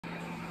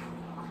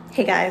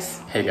Hey guys.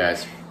 Hey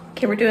guys.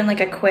 Okay, we're doing like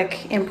a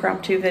quick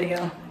impromptu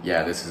video.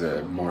 Yeah, this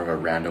is more of a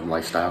random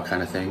lifestyle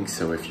kind of thing.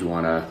 So if you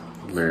want to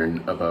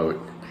learn about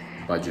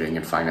budgeting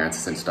and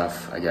finances and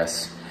stuff, I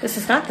guess. This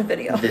is not the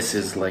video. This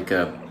is like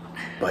a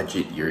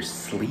budget your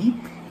sleep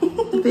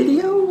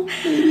video,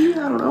 maybe?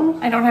 I don't know.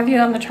 I don't have you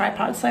on the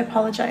tripod, so I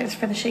apologize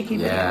for the shaky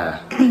video.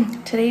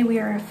 Today we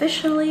are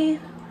officially...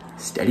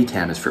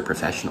 Steadicam is for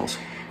professionals.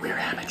 We're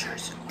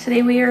amateurs.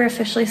 Today we are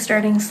officially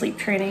starting sleep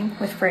training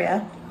with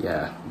Freya.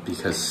 Yeah,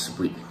 because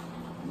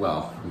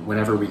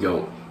whenever we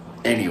go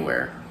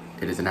anywhere,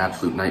 it is an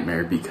absolute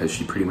nightmare because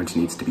she pretty much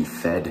needs to be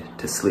fed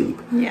to sleep.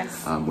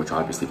 Yes. Which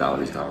obviously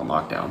Valerie's got on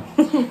lockdown.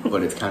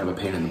 But it's kind of a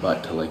pain in the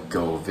butt to like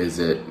go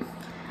visit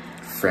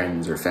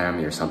friends or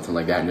family or something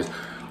like that and just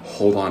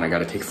hold on, I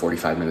gotta take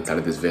 45 minutes out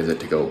of this visit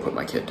to go put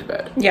my kid to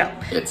bed. Yeah.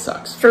 It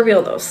sucks. For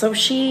real though. So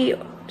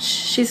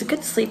she's a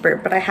good sleeper,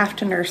 but I have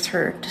to nurse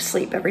her to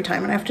sleep every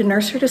time, and I have to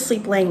nurse her to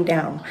sleep laying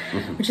down,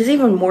 which is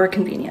even more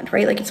convenient,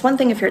 right? Like, it's one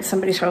thing if you're at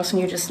somebody's house and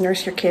you just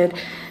nurse your kid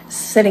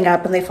sitting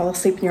up and they fall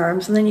asleep in your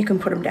arms and then you can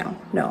put them down.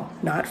 No,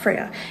 not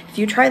Freya. If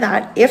you try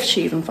that, if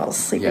she even falls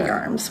asleep in your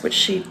arms, which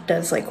she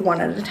does like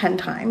 1 out of 10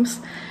 times,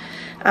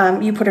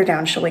 you put her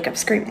down, she'll wake up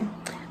screaming.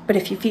 But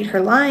if you feed her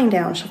lying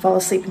down, she'll fall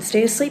asleep and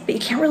stay asleep, but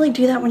you can't really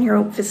do that when you're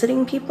out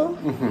visiting people.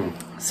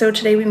 So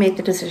today we made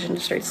the decision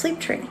to start sleep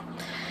training,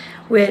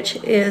 which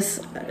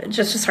is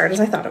just as hard as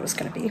I thought it was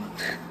going to be.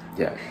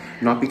 Yeah,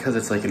 not because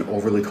it's like an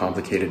overly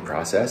complicated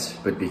process,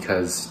 but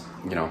because,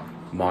 you know,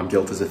 mom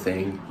guilt is a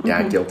thing,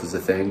 dad guilt is a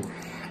thing.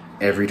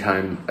 Every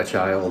time a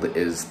child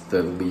is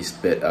the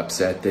least bit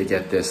upset, they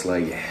get this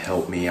like,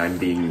 help me, I'm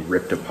being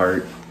ripped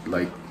apart,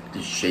 like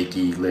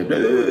shaky lip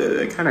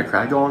kind of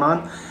cry going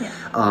on.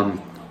 Yeah.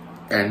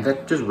 And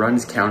that just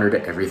runs counter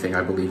to everything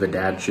I believe a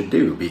dad should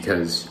do,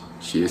 because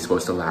she is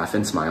supposed to laugh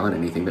and smile, and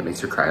anything that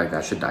makes her cry like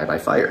that should die by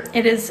fire.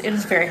 It is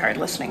very hard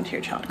listening to your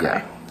child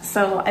cry. Yeah.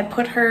 So I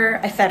fed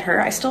her,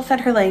 I still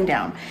fed her laying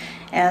down,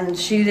 and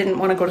she didn't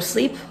want to go to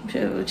sleep,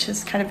 which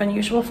is kind of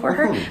unusual for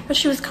her, but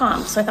she was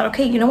calm. So I thought,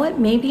 okay, you know what?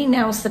 Maybe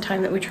now's the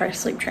time that we try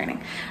sleep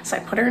training. So I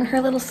put her in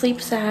her little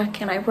sleep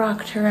sack and I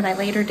rocked her and I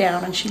laid her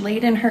down, and she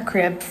laid in her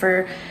crib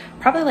for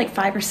probably like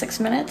 5 or 6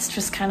 minutes,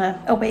 just kind of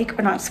awake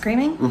but not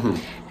screaming.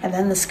 And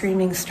then the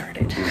screaming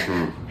started.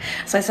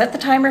 So I set the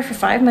timer for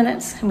 5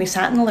 minutes and we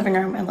sat in the living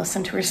room and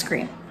listened to her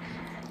scream.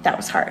 That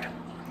was hard.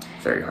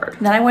 Very hard.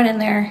 Then I went in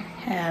there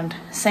and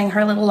sang her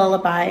a little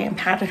lullaby and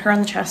patted her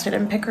on the chest. I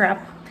didn't pick her up.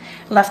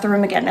 Left the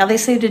room again. Now they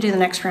say to do the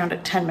next round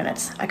at 10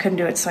 minutes. I couldn't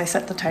do it, so I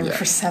set the timer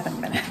for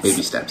 7 minutes.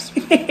 Baby steps.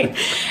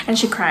 And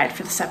she cried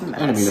for the 7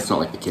 minutes. And I mean, it's not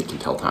like the kid can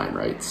tell time,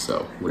 right?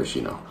 So what does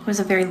she know? It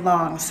was a very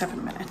long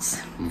 7 minutes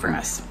for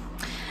us.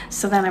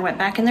 So then I went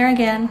back in there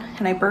again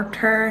and I burped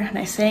her and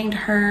I sang to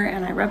her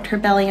and I rubbed her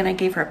belly and I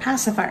gave her a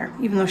pacifier,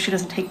 even though she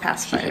doesn't take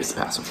pacifiers. She hates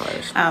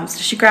pacifiers. So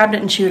she grabbed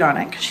it and chewed on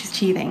it because she's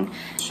teething.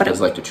 She does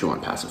like to chew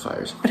on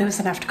pacifiers. But it was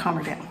enough to calm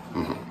her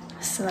down.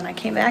 So then I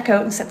came back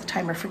out and set the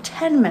timer for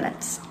 10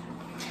 minutes.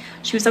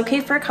 She was okay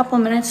for a couple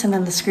of minutes and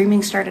then the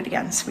screaming started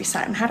again. So we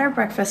sat and had our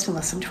breakfast and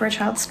listened to our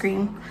child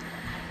scream.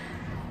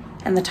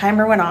 And the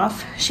timer went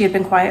off. She had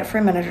been quiet for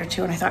a minute or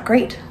two and I thought,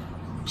 great,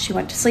 she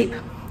went to sleep.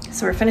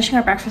 So we're finishing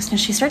our breakfast and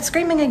she starts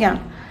screaming again.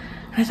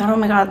 And I thought, oh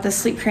my God, this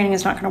sleep training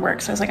is not gonna work.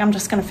 So I was like, I'm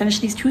just gonna finish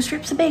these 2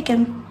 strips of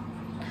bacon.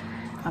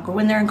 I'll go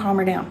in there and calm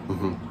her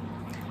down.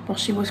 Well,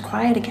 she was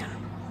quiet again.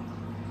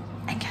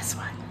 And guess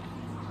what?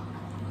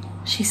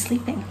 She's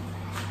sleeping.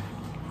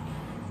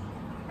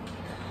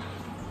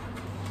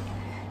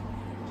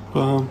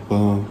 Bum,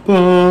 bum,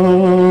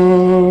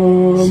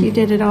 bum. She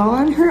did it all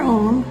on her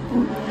own.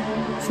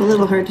 It's a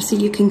little hard to see.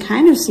 You can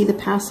kind of see the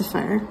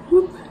pacifier.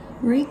 Whoop,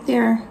 right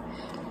there.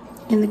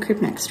 In the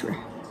crib next to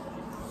her.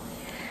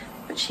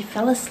 But she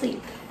fell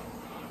asleep.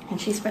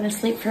 And she's been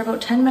asleep for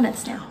about 10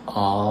 minutes now.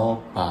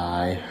 All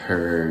by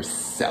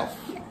herself.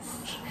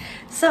 Yes.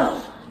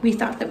 So we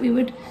thought that we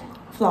would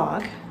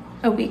vlog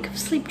a week of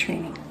sleep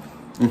training.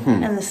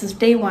 And this is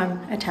day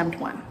 1, attempt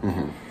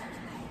 1.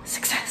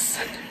 Success.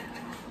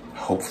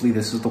 Hopefully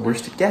this is the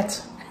worst it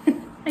gets.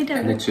 I doubt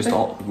it. And it's just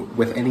all,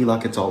 with any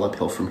luck, it's all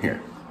uphill from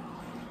here.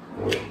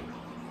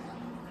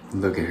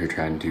 Look at her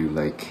trying to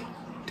like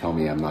tell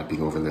me I'm not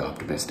being overly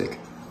optimistic.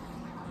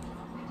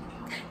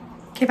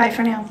 Okay, bye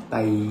for now.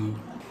 Bye.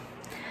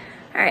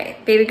 All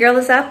right, baby girl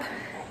is up.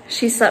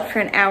 She slept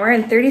for 1 hour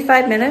and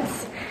 35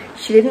 minutes.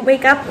 She didn't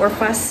wake up or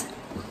fuss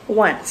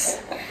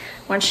once.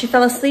 Once she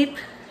fell asleep,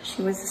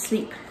 she was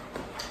asleep.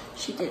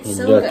 She did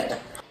so good.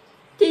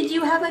 Did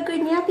you have a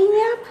good nappy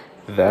nap?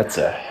 That's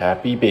a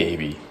happy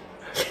baby.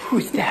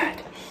 Who's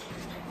that?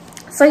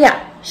 So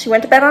yeah, she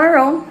went to bed on her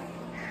own.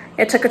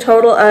 It took a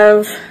total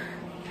of,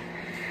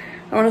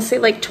 I want to say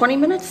like 20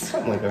 minutes.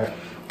 Something like that.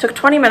 It took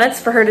 20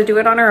 minutes for her to do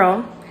it on her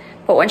own.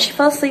 But when she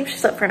fell asleep, she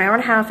slept for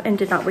 1.5 hours and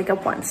did not wake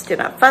up once. Did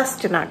not fuss,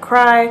 did not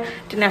cry,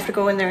 didn't have to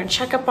go in there and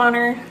check up on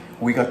her.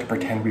 We got to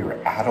pretend we were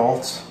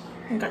adults.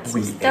 We got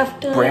some stuff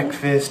done.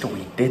 Breakfast,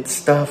 we did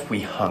stuff,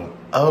 we hung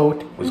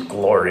out. It was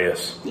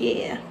glorious.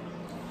 Yeah.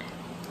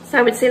 So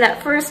I would say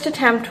that first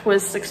attempt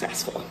was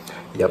successful.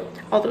 Yep.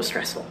 Although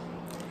stressful.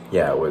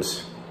 Yeah, it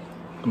was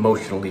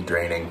emotionally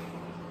draining.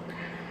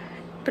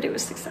 But it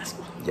was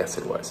successful. Yes,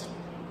 it was.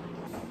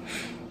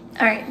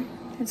 All right,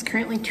 it's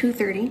currently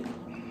 2:30.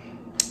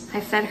 I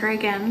fed her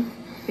again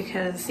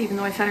because even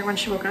though I fed her when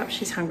she woke up,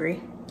 she's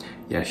hungry.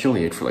 Yeah, she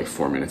only ate for like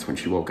 4 minutes when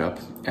she woke up.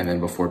 And then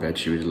before bed,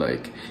 she was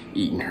like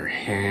eating her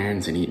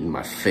hands and eating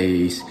my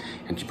face.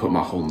 And she put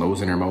my whole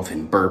nose in her mouth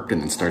and burped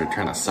and then started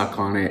trying to suck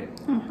on it.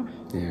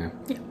 Yeah.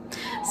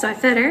 So I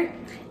fed her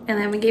and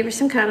then we gave her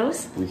some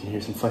cuddles. We can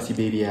hear some fussy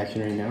baby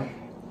action right now.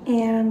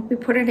 And we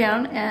put her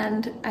down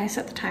and I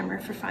set the timer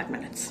for 5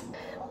 minutes.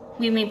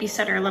 We maybe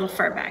set her a little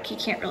far back. You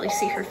can't really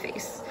see her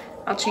face.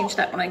 I'll change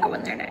that when I go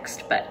in there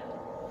next. But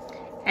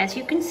as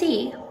you can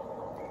see,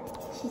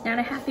 she's not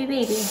a happy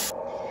baby.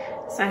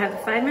 So I have the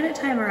 5-minute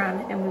timer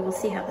on and we will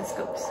see how this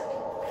goes.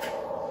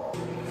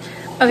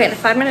 Okay, the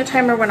 5-minute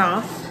timer went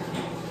off.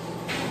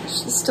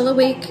 She's still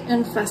awake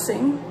and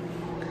fussing,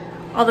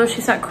 although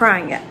she's not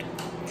crying yet.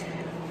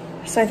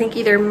 So I think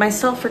either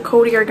myself or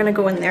Cody are gonna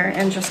go in there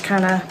and just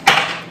kind of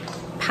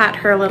pat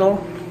her a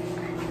little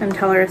and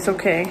tell her it's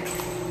okay.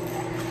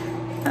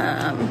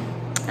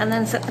 And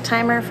then set the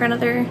timer for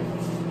another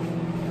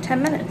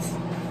 10 minutes.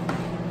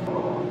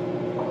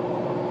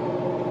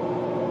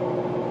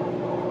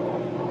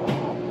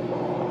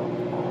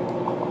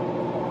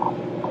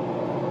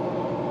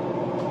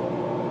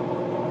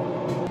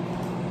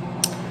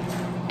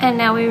 And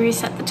now we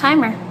reset the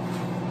timer.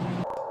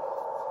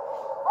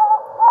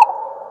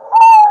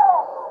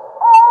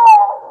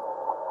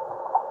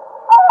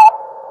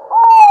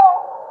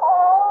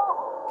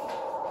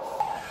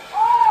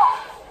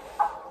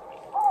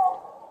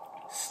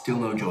 Still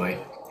no joy.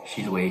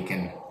 She's awake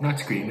and not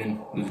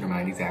screaming, losing her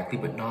mind exactly,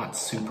 but not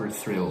super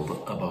thrilled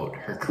about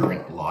her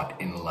current lot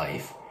in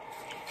life.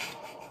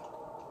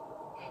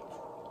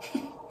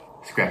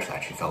 Scratch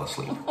that, she fell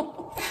asleep.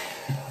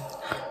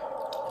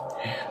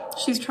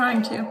 She's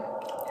trying to.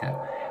 Yeah,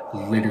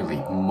 literally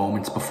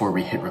moments before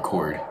we hit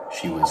record,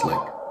 she was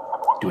like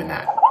doing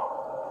that.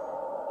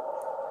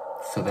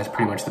 So that's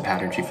pretty much the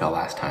pattern she fell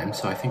last time.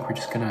 So I think we're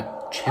just gonna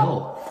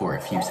chill for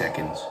a few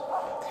seconds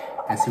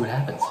and see what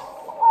happens.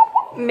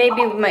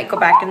 Maybe we might go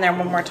back in there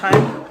one more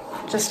time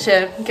just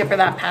to give her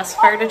that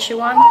pacifier to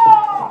chew on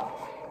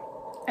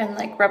and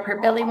like rub her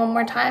belly one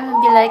more time and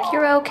be like,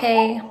 you're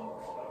okay.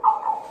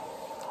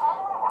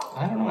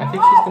 I don't know, I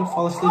think she's gonna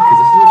fall asleep because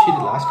this is what she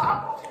did last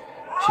time.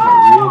 She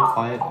got real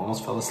quiet,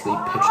 almost fell asleep,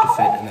 pitched a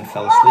fit, and then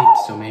fell asleep.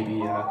 So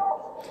maybe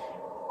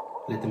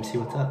let them see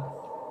what's up.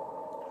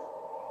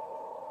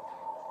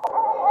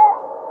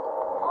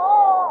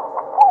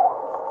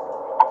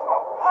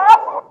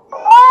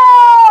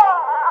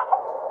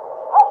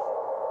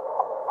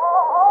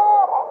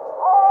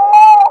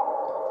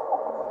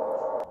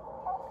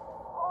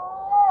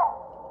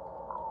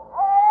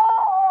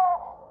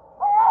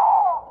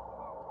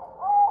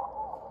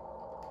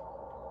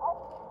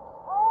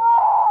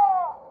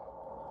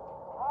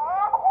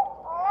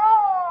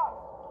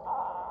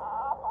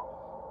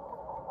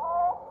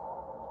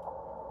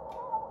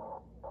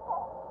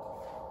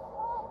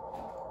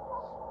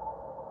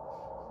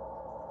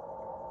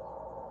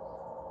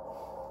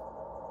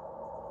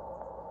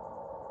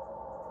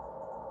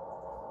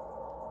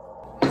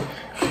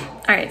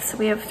 All right, so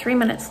we have 3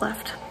 minutes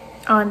left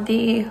on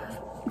the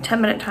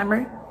 10-minute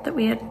timer that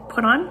we had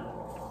put on.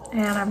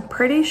 And I'm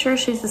pretty sure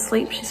she's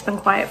asleep. She's been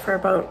quiet for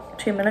about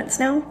 2 minutes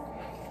now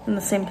in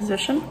the same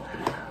position.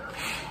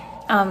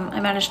 I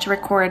managed to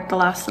record the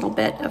last little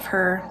bit of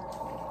her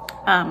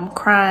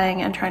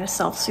crying and trying to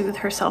self-soothe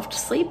herself to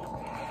sleep.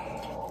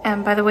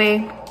 And by the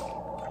way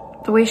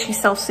she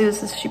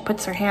self-soothes is she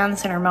puts her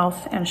hands in her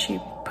mouth and she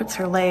puts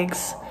her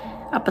legs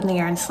up in the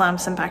air and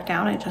slams them back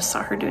down. I just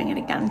saw her doing it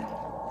again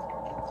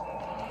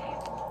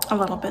a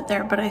little bit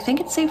there, but I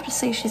think it's safe to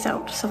say she's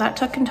out. So that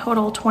took in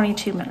total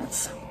 22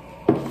 minutes,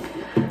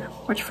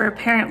 which for a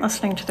parent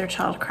listening to their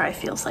child cry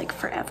feels like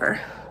forever.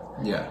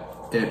 Yeah,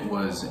 it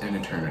was an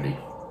eternity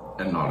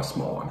and not a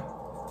small one.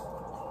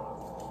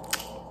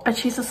 But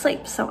she's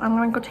asleep, so I'm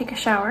gonna go take a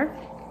shower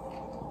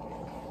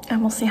and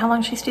we'll see how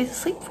long she stays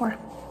asleep for.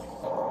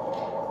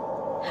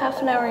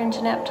 Half an hour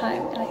into nap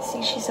time and I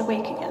see she's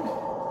awake again.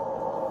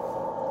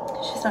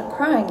 She's not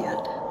crying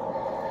yet,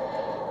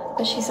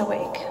 but she's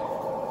awake.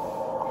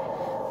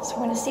 So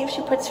we're gonna see if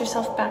she puts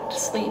herself back to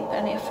sleep,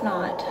 and if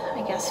not,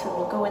 I guess we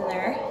will go in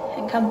there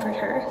and comfort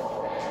her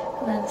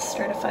and then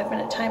start a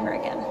 5-minute timer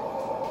again.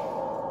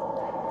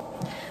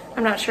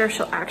 I'm not sure if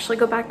she'll actually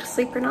go back to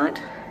sleep or not.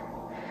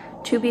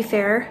 To be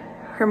fair,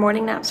 her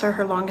morning naps are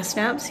her longest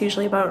naps,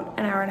 usually about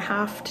 1.5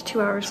 hours to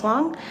 2 hours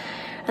long.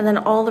 And then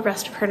all the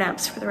rest of her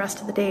naps for the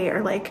rest of the day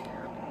are like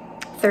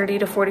 30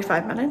 to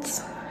 45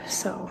 minutes.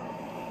 So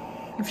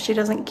if she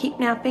doesn't keep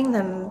napping,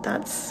 then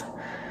that's,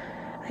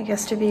 I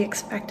guess, to be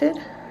expected.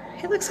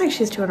 It looks like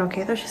she's doing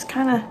okay though. She's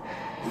trying to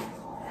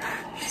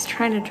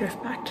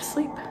drift back to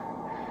sleep.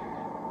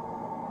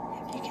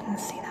 If you can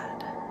see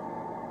that.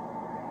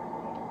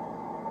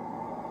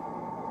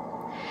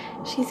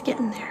 She's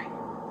getting there.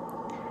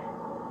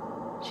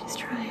 She's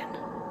trying.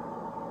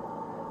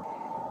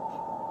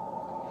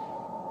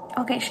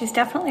 Okay, she's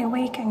definitely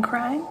awake and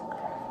crying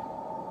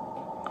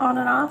on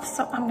and off,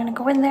 so I'm gonna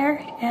go in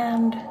there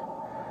and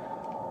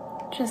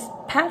just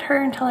pat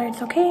her and tell her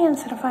it's okay and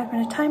set a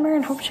 5-minute timer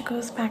and hope she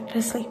goes back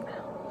to sleep.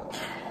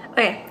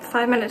 Okay,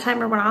 5-minute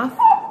timer went off.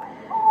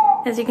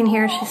 As you can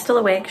hear, she's still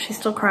awake, she's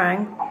still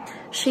crying.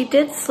 She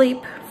did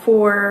sleep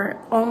for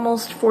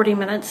almost 40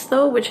 minutes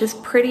though, which is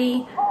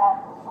pretty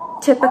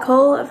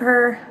typical of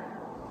her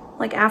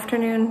like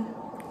afternoon,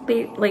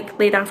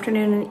 late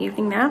afternoon and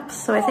evening naps.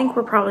 So I think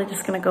we're probably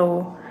just gonna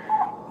go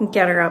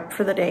get her up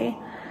for the day.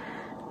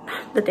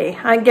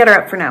 I get her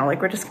up for now,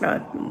 like we're just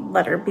gonna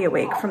let her be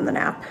awake from the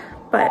nap.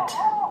 But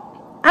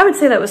I would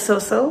say that was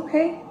so-so,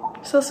 hey?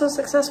 So-so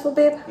successful,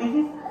 babe?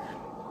 Mm-hmm.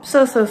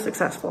 So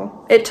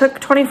successful. It took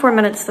 24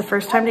 minutes the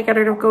first time to get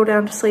her to go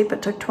down to sleep.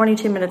 It took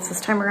 22 minutes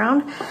this time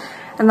around.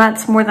 And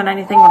that's more than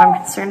anything what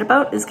I'm concerned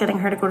about, is getting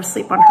her to go to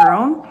sleep on her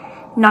own.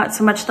 Not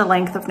so much the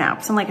length of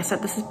naps. And like I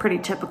said, this is pretty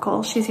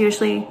typical. She's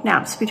usually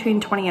naps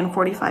between 20 and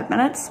 45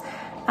 minutes.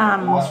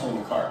 Unless we're in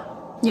the car.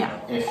 Yeah.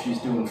 If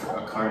she's doing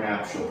a car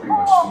nap, she'll pretty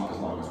much sleep as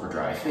long as we're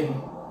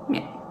driving.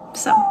 Yeah.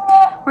 So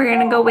we're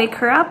gonna go wake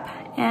her up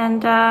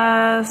and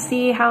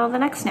see how the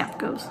next nap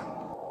goes.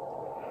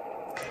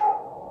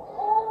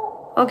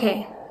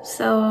 Okay,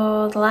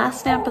 so the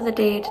last nap of the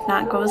day did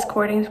not go as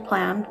according to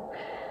plan.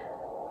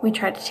 We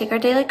tried to take our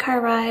daily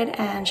car ride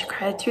and she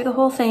cried through the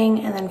whole thing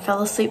and then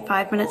fell asleep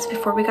 5 minutes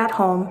before we got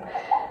home.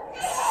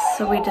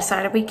 So we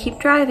decided we'd keep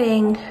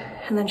driving,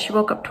 and then she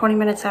woke up 20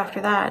 minutes after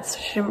that, so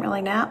she didn't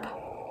really nap.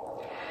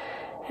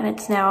 And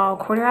it's now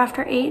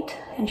 8:15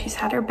 and she's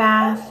had her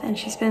bath and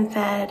she's been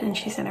fed and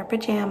she's in her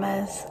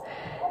pajamas.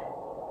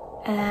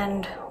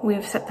 And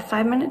we've set the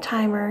 5-minute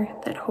timer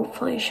that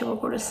hopefully she will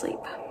go to sleep.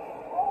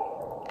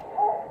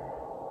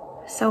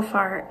 So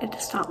far, it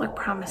does not look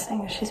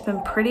promising. She's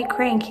been pretty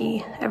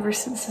cranky ever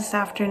since this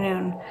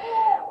afternoon,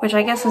 which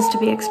I guess is to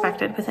be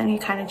expected with any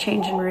kind of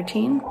change in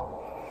routine.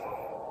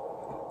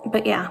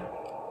 But yeah,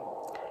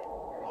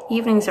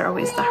 evenings are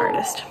always the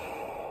hardest.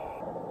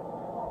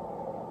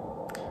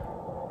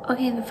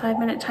 Okay, the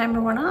 5-minute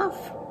timer went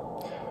off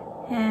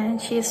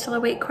and she is still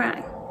awake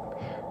crying.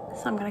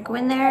 So I'm gonna go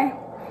in there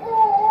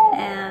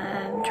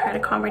and try to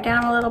calm her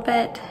down a little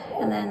bit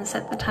and then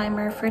set the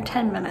timer for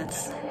 10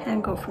 minutes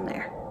and go from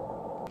there.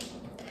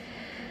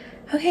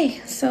 Okay,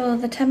 so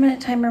the 10-minute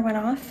timer went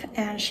off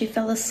and she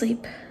fell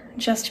asleep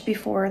just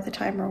before the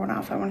timer went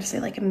off. I want to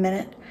say like a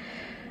minute.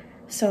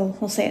 So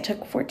we'll say it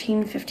took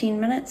 15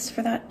 minutes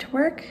for that to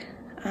work.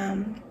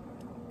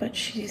 But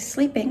she's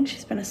sleeping.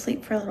 She's been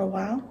asleep for a little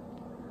while.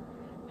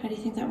 How do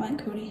you think that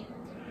went, Cody?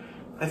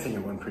 I think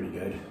it went pretty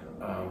good.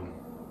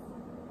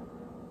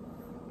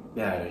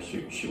 Yeah,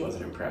 she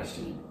wasn't impressed.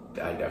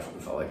 I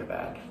definitely felt like a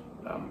bad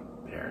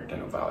parent. I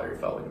know Valorie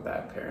felt like a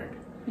bad parent.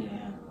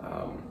 Yeah.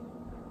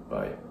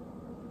 But,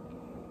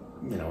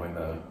 you know, in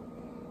the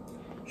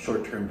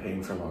short-term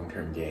pain for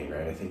long-term gain,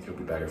 right? I think it'll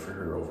be better for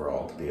her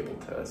overall to be able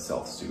to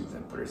self-soothe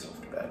and put herself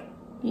to bed.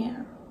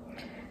 Yeah.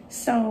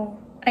 So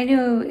I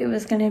knew it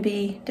was going to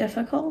be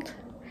difficult.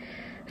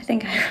 I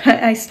think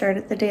I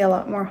started the day a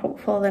lot more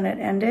hopeful than it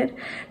ended.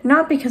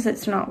 Not because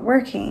it's not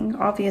working.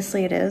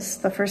 Obviously it is.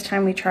 The first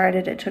time we tried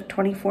it, it took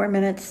 24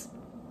 minutes.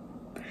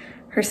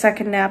 Her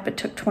second nap, it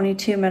took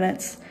 22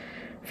 minutes.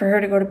 For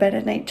her to go to bed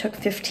at night, took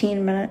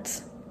 15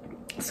 minutes.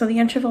 So the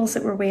intervals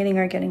that we're waiting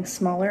are getting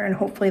smaller, and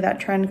hopefully that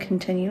trend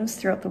continues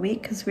throughout the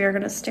week, because we are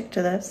going to stick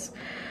to this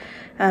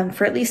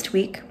for at least a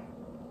week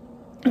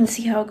and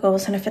see how it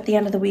goes. And if at the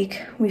end of the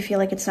week we feel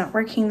like it's not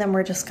working, then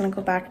we're just going to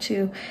go back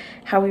to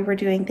how we were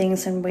doing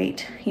things and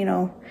wait, you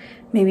know,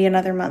 maybe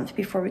another month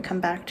before we come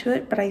back to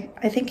it. But I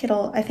think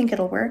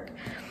it'll work.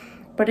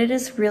 But it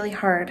is really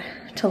hard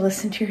to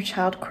listen to your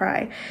child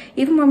cry,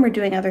 even when we're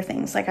doing other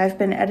things. Like I've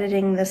been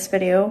editing this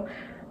video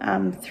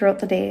throughout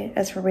the day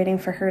as we're waiting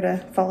for her to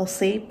fall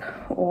asleep,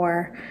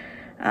 or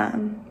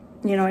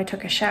you know, I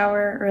took a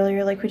shower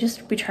earlier. Like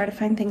we try to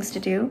find things to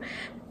do,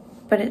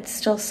 but it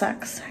still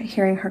sucks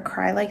hearing her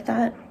cry like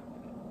that.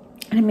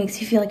 And it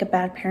makes you feel like a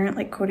bad parent.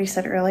 Like Cody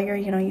said earlier,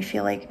 you know, you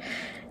feel like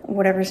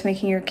whatever's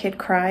making your kid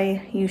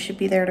cry, you should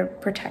be there to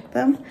protect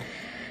them.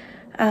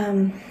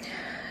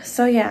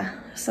 So yeah,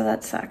 so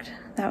that sucked.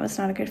 That was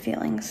not a good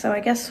feeling. So I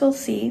guess we'll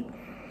see.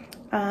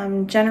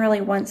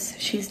 Generally once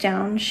she's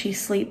down, she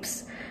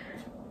sleeps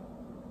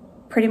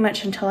pretty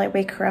much until I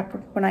wake her up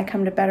when I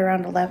come to bed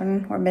around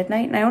 11 or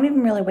midnight. And I don't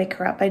even really wake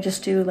her up. I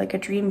just do like a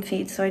dream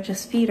feed. So I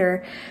just feed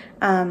her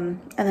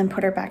and then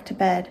put her back to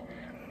bed.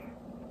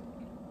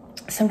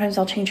 Sometimes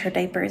I'll change her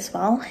diaper as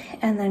well.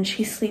 And then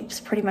she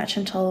sleeps pretty much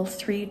until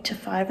 3 to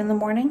 5 in the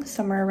morning,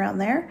 somewhere around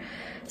there.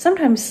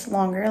 Sometimes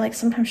longer, like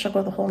sometimes she'll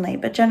go the whole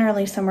night, but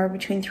generally somewhere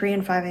between 3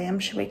 and 5 a.m.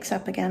 she wakes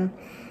up again.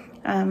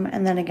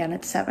 And then again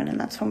at 7, and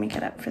that's when we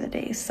get up for the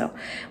day. So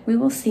we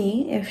will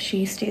see if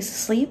she stays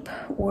asleep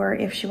or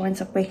if she winds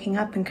up waking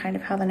up and kind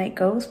of how the night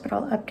goes, but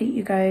I'll update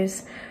you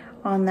guys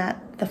on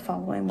that the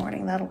following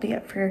morning. That'll be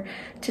it for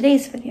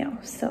today's video.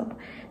 So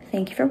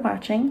thank you for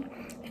watching.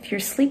 If you're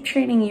sleep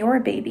training your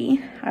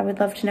baby, I would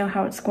love to know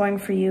how it's going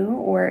for you,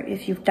 or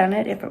if you've done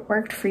it, if it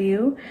worked for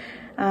you.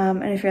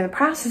 And if you're in the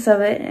process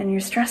of it and you're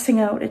stressing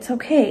out, it's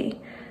okay.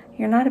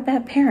 You're not a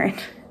bad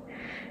parent.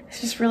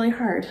 It's just really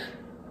hard.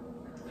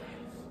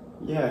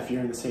 Yeah, if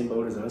you're in the same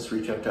boat as us,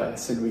 reach out to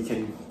us and we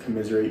can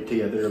commiserate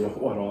together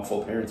about what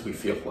awful parents we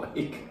feel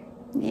like.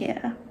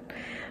 Yeah.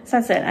 So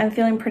that's it. I'm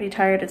feeling pretty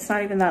tired. It's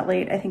not even that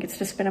late. I think it's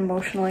just been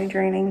emotionally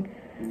draining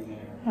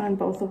on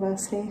both of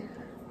us. Hey?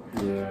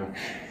 Yeah.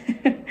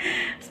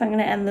 So I'm going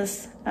to end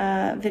this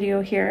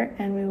video here,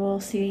 and we will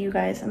see you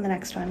guys in the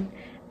next one.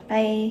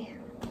 Bye.